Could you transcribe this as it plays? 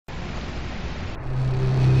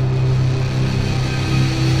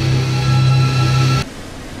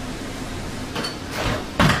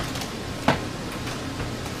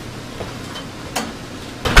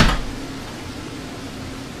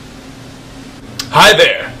Hi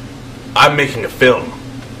there. I'm making a film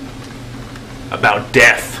about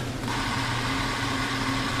death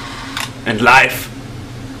and life.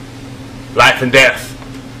 Life and death.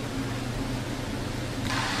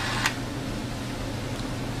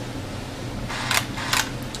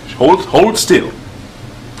 Hold still.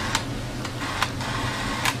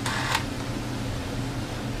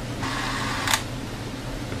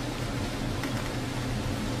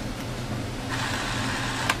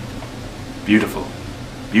 Beautiful.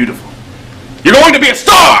 Beautiful. You're going to be a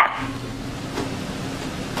star!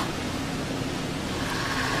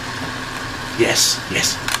 Yes,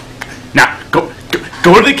 yes. Now, go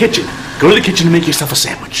to the kitchen. Go to the kitchen and make yourself a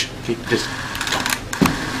sandwich. Okay, just go.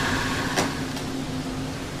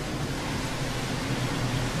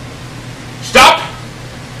 Stop!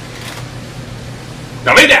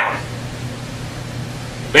 Now lay down.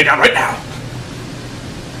 Lay down right now.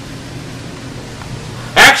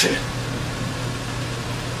 Action!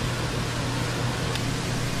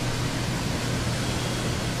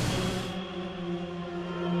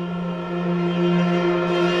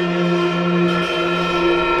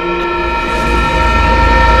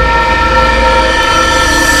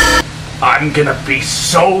 I'm gonna be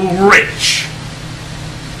so rich.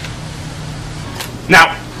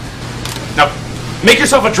 Now, make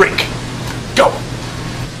yourself a drink. Go.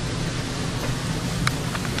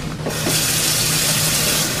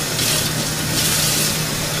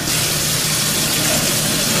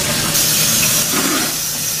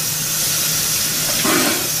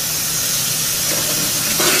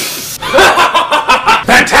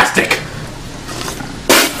 Fantastic.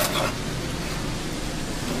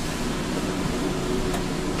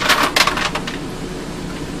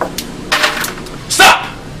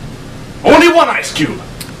 Only one ice cube.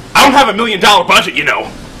 I don't have $1 million budget, you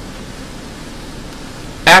know.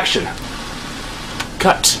 Action.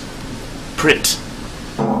 Cut. Print.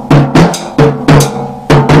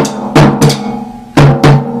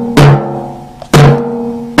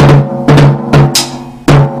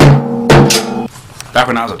 Back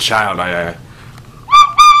when I was a child,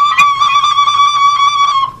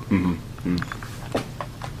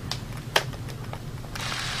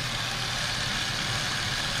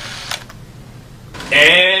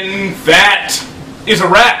 And that is a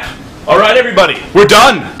wrap. All right, everybody, we're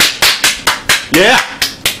done. Yeah,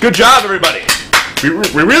 good job, everybody. We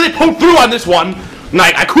really pulled through on this one. And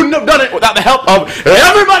I couldn't have done it without the help of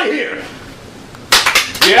everybody here.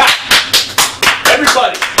 Yeah,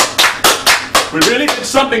 everybody. We really did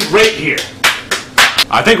something great here.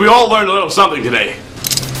 I think we all learned a little something today.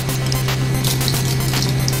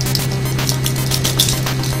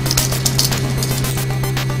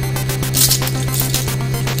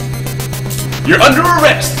 You're under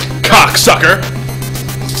arrest, cocksucker!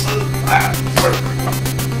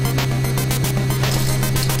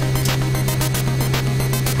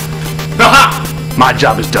 Aha! My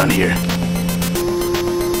job is done here.